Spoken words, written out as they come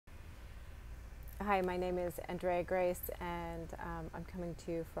Hi, my name is Andrea Grace, and I'm coming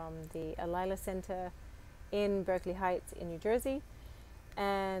to you from the Alila Center in Berkeley Heights in New Jersey.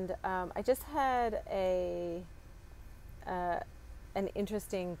 And I just had an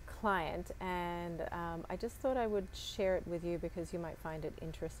interesting client, and I just thought I would share it with you because you might find it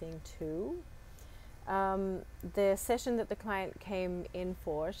interesting too. The session that the client came in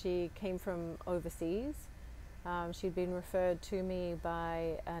for, she came from overseas. She'd been referred to me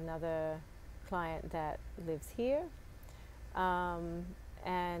by another client that lives here,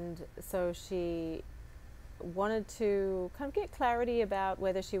 and so she wanted to kind of get clarity about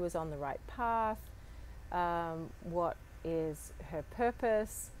whether she was on the right path, what is her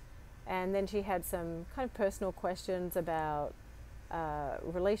purpose, and then she had some kind of personal questions about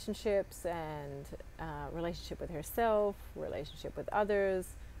relationships and relationship with herself, relationship with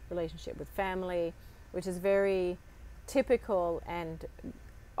others, relationship with family, which is very typical and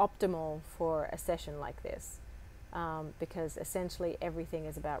optimal for a session like this, because essentially everything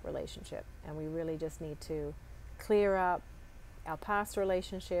is about relationship, and we really just need to clear up our past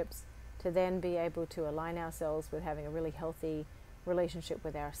relationships to then be able to align ourselves with having a really healthy relationship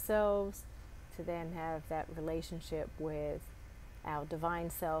with ourselves, to then have that relationship with our divine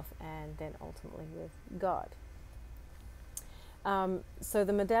self, and then ultimately with God. So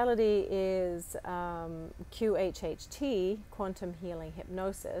the modality is QHHT, Quantum Healing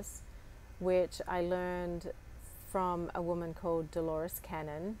Hypnosis, which I learned from a woman called Dolores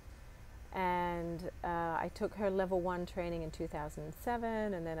Cannon. And I took her level 1 training in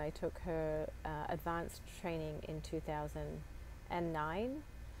 2007, and then I took her advanced training in 2009.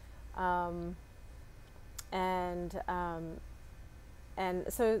 And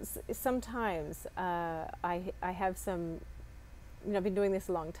so sometimes I have some, I've been doing this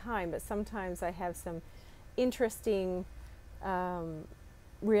a long time, but sometimes I have some interesting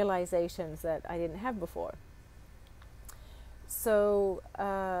realizations that I didn't have before. So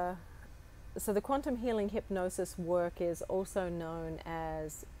the quantum healing hypnosis work is also known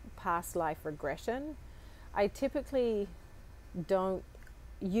as past life regression. I typically don't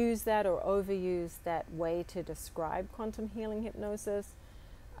use that or overuse that way to describe quantum healing hypnosis,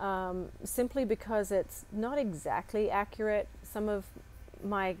 simply because it's not exactly accurate.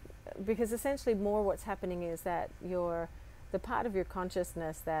 Because essentially more what's happening is that the part of your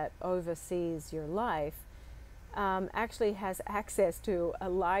consciousness that oversees your life actually has access to a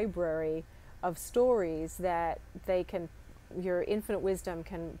library of stories that your infinite wisdom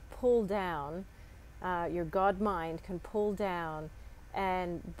can pull down, your God mind can pull down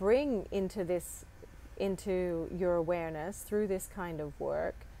and bring into your awareness through this kind of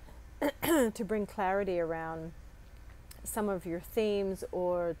work to bring clarity around some of your themes,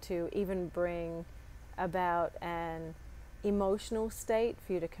 or to even bring about an emotional state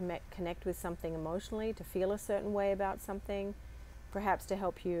for you to connect with something emotionally, to feel a certain way about something, perhaps to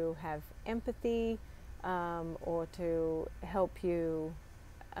help you have empathy, or to help you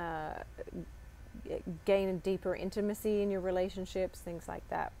gain a deeper intimacy in your relationships, things like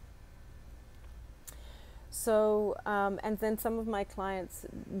that. So, and then some of my clients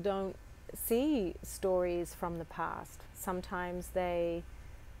don't see stories from the past. Sometimes they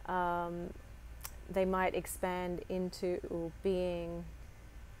might expand into being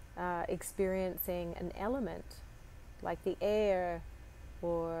experiencing an element like the air,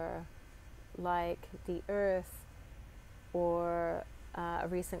 or like the earth, or a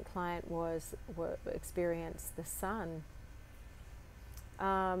recent client experienced the sun.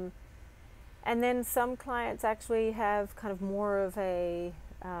 And then some clients actually have kind of more of a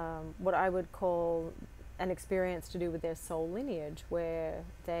what I would call an experience to do with their soul lineage, where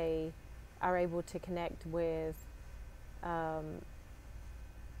they are able to connect with a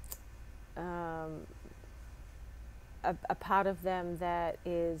part of them that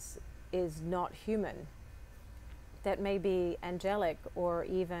is not human, that may be angelic, or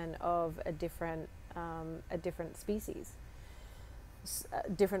even of a different species,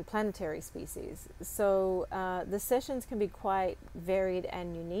 different planetary species. So the sessions can be quite varied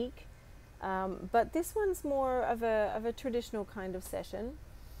and unique, but this one's more of a traditional kind of session.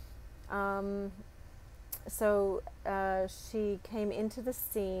 So she came into the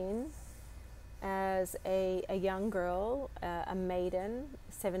scene as a young girl, a maiden,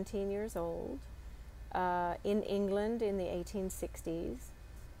 17 years old, in England in the 1860s.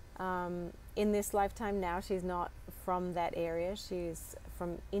 In this lifetime now, she's not from that area. She's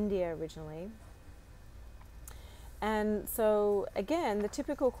from India originally. And so, again, the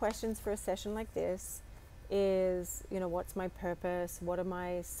typical questions for a session like this is, what's my purpose? What are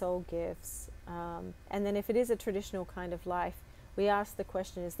my soul gifts? And then if it is a traditional kind of life, we ask the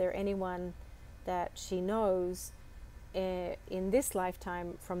question, is there anyone that she knows in this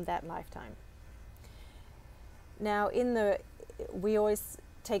lifetime from that lifetime. Now, we always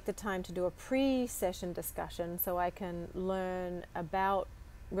take the time to do a pre-session discussion so I can learn about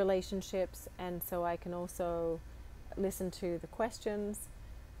relationships, and so I can also listen to the questions.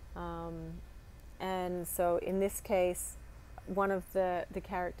 And so in this case, one of the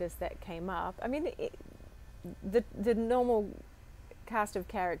characters that came up, I mean, the normal cast of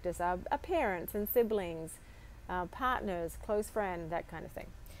characters are parents and siblings, partners, close friend, that kind of thing.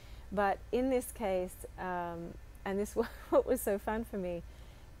 But in this case, and this was what was so fun for me,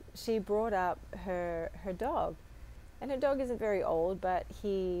 she brought up her dog, and her dog isn't very old, but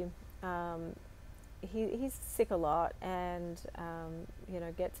he's sick a lot, and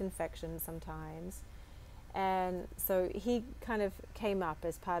gets infections sometimes, and so he kind of came up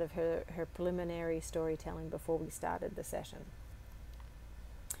as part of her preliminary storytelling before we started the session.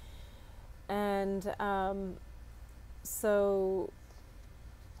 And so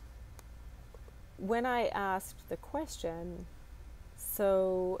when I asked the question,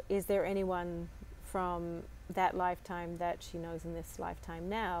 so is there anyone from that lifetime that she knows in this lifetime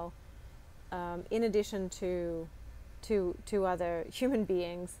now, in addition to other human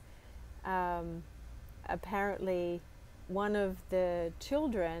beings, apparently one of the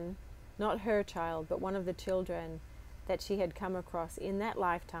children, not her child, but one of the children that she had come across in that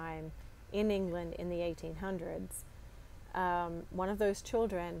lifetime in England in the 1800s, one of those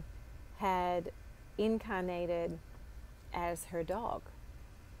children had incarnated as her dog.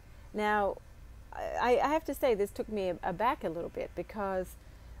 Now, I have to say, this took me aback a little bit, because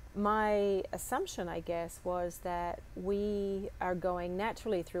my assumption, I guess, was that we are going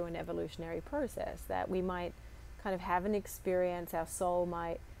naturally through an evolutionary process, that we might kind of have an experience, our soul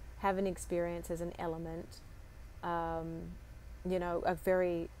might have an experience as an element, a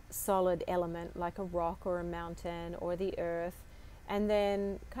very solid element like a rock or a mountain or the earth, and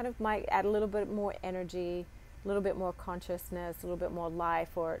then kind of might add a little bit more energy, a little bit more consciousness, a little bit more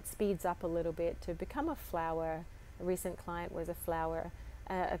life, or it speeds up a little bit to become a flower. A recent client was a flower.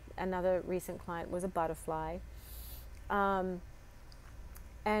 Another recent client was a butterfly. And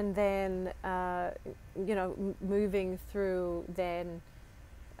then, moving through then,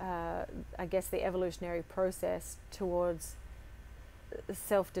 I guess, the evolutionary process towards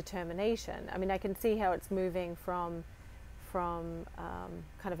self-determination. I mean, I can see how it's moving from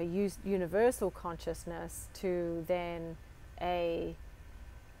kind of a universal consciousness to then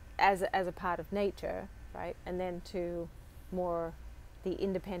as a part of nature, right? And then to more the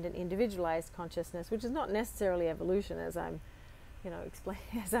independent, individualized consciousness, which is not necessarily evolution, as I'm,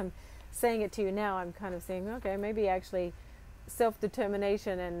 as I'm saying it to you now. I'm kind of saying, okay, maybe actually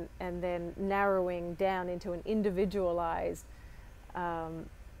self-determination and then narrowing down into an individualized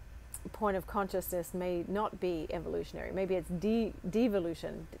point of consciousness may not be evolutionary. Maybe it's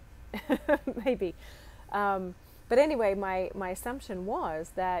devolution, maybe. But anyway, my assumption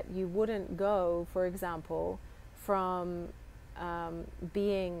was that you wouldn't go, for example, from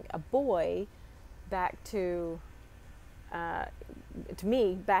being a boy back to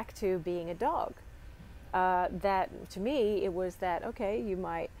me, back to being a dog. That to me, it was that, okay, you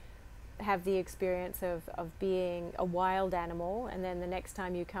might have the experience of being a wild animal, and then the next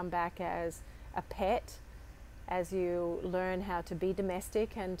time you come back as a pet, as you learn how to be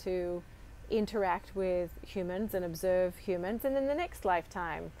domestic and to interact with humans and observe humans, and then the next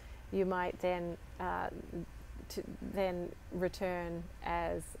lifetime you might then return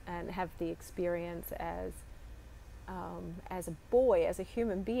as and have the experience as a boy, as a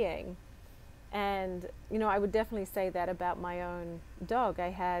human being. And I would definitely say that about my own dog. I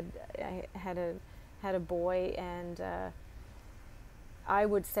had a boy, and I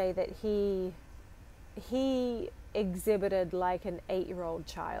would say that he exhibited like an 8-year-old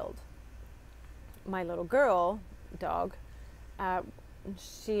child. My little girl dog,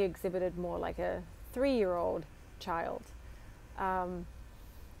 she exhibited more like a 3-year-old child.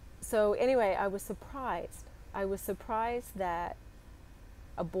 So anyway, I was surprised. I was surprised that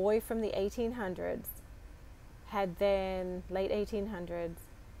a boy from the 1800s had then, late 1800s,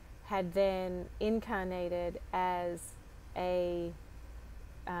 had then incarnated as a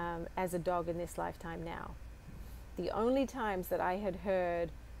dog in this lifetime now. The only times that I had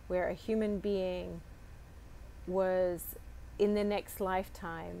heard where a human being was in the next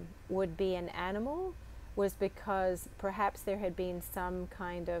lifetime would be an animal was because perhaps there had been some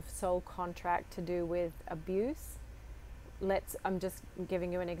kind of soul contract to do with abuse. I'm just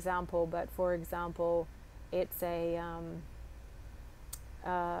giving you an example, but for example, it's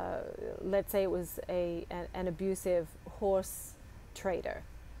let's say it was an abusive horse trader,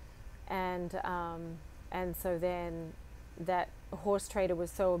 and so then that horse trader was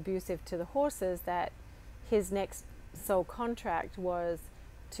so abusive to the horses that his next soul contract was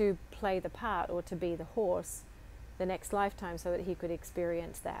to play the part, or to be the horse the next lifetime, so that he could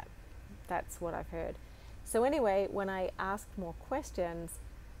experience that. That's what I've heard. So anyway, when I asked more questions,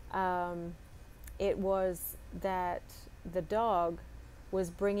 it was that the dog was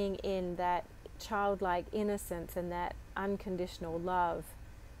bringing in that childlike innocence and that unconditional love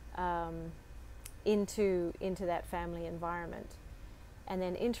into that family environment. And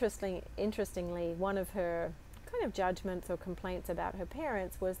then interestingly, one of her kind of judgments or complaints about her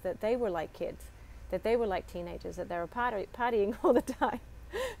parents was that they were like kids, that they were like teenagers, that they were partying all the time.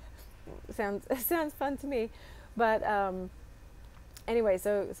 sounds fun to me, but anyway,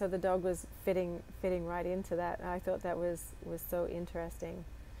 so the dog was fitting right into that. I thought that was so interesting.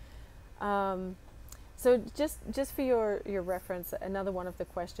 So just for your reference, another one of the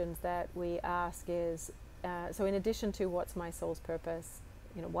questions that we ask is, so in addition to what's my soul's purpose,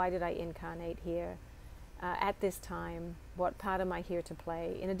 why did I incarnate here at this time? What part am I here to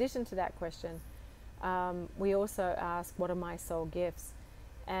play? In addition to that question, we also ask, what are my soul gifts?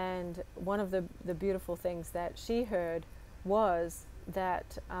 And one of the beautiful things that she heard was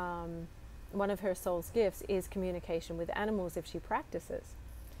that one of her soul's gifts is communication with animals if she practices.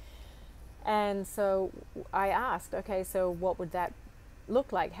 And so I asked, okay, so what would that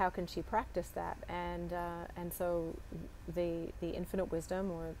look like? How can she practice that? And so the infinite wisdom,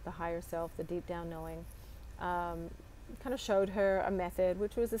 or the higher self, the deep down knowing, kind of showed her a method,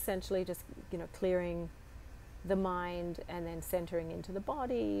 which was essentially just clearing the mind and then centering into the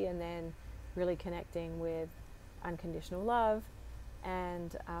body, and then really connecting with unconditional love,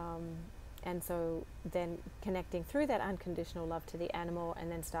 and so then connecting through that unconditional love to the animal,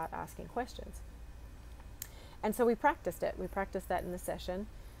 and then start asking questions. And so we practiced it. We practiced that in the session,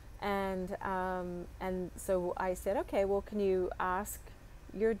 and so I said, okay, well, can you ask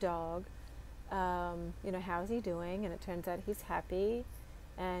your dog, how's he doing? And it turns out he's happy,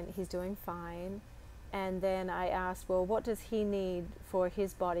 and he's doing fine. And then I asked, well, what does he need for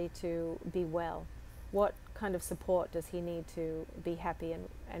his body to be well? What kind of support does he need to be happy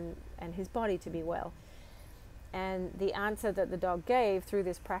and his body to be well? And the answer that the dog gave through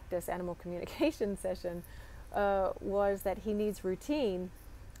this practice animal communication session was that he needs routine.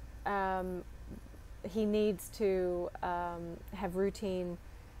 He needs to have routine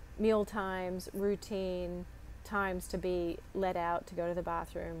meal times, routine times to be let out to go to the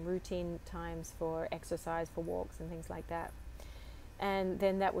bathroom, routine times for exercise, for walks and things like that. And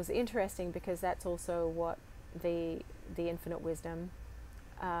then that was interesting, because that's also what the infinite wisdom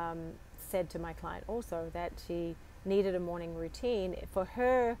said to my client also, that she needed a morning routine for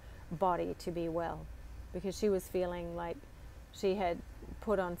her body to be well, because she was feeling like she had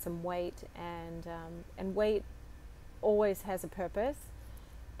put on some weight, and weight always has a purpose.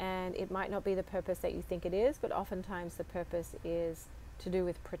 And it might not be the purpose that you think it is, but oftentimes the purpose is to do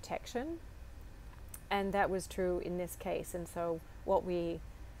with protection. And that was true in this case. And so what we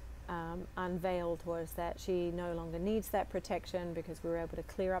unveiled was that she no longer needs that protection, because we were able to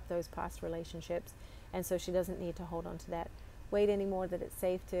clear up those past relationships. And so she doesn't need to hold on to that weight anymore, that it's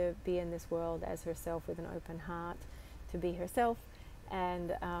safe to be in this world as herself with an open heart, to be herself.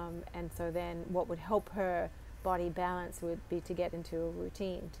 And so then what would help her body balance would be to get into a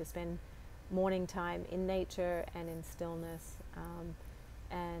routine, to spend morning time in nature and in stillness,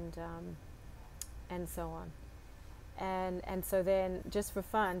 and so on. And so then, just for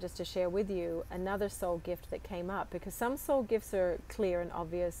fun, just to share with you another soul gift that came up, because some soul gifts are clear and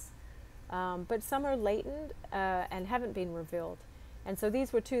obvious, but some are latent and haven't been revealed. And so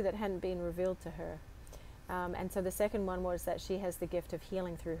these were two that hadn't been revealed to her. And so the second one was that she has the gift of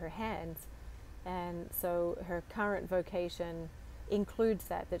healing through her hands. And so her current vocation includes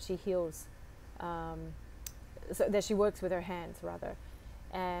that she heals, so that she works with her hands rather,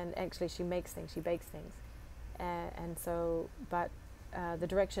 and actually she makes things, she bakes things, and so, but the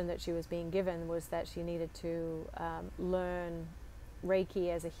direction that she was being given was that she needed to learn Reiki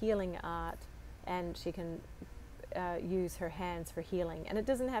as a healing art, and she can use her hands for healing. And it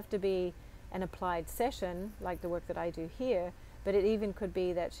doesn't have to be an applied session like the work that I do here, but it even could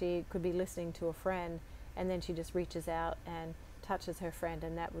be that she could be listening to a friend, and then she just reaches out and touches her friend,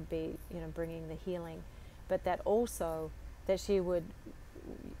 and that would be, bringing the healing. But that also, that she would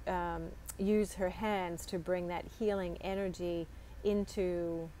use her hands to bring that healing energy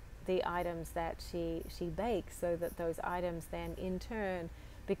into the items that she bakes, so that those items then in turn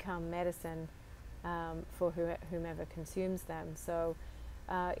become medicine for whomever consumes them. So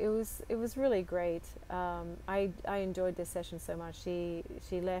it was really great. I enjoyed this session so much. She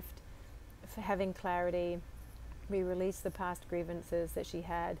left having clarity. We released the past grievances that she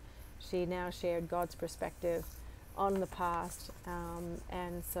had. She now shared God's perspective on the past,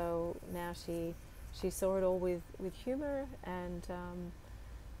 and so now she saw it all with humor, and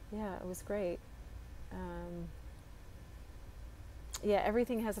yeah, it was great. Yeah,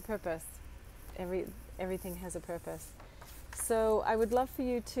 everything has a purpose. Everything has a purpose. So I would love for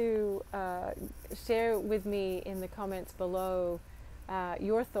you to share with me in the comments below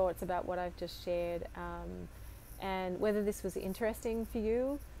your thoughts about what I've just shared, and whether this was interesting for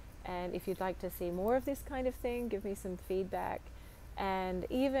you, and if you'd like to see more of this kind of thing, give me some feedback. And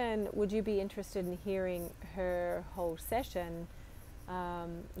even, would you be interested in hearing her whole session?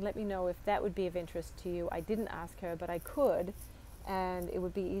 Let me know if that would be of interest to you. I didn't ask her, but I could, and it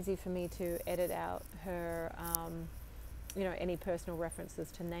would be easy for me to edit out her any personal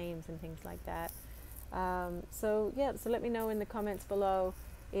references to names and things like that. So let me know in the comments below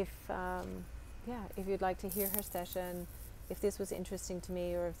if you'd like to hear her session, if this was interesting to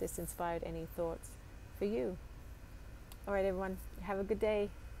me, or if this inspired any thoughts for you. All right, everyone, have a good day.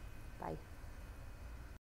 Bye.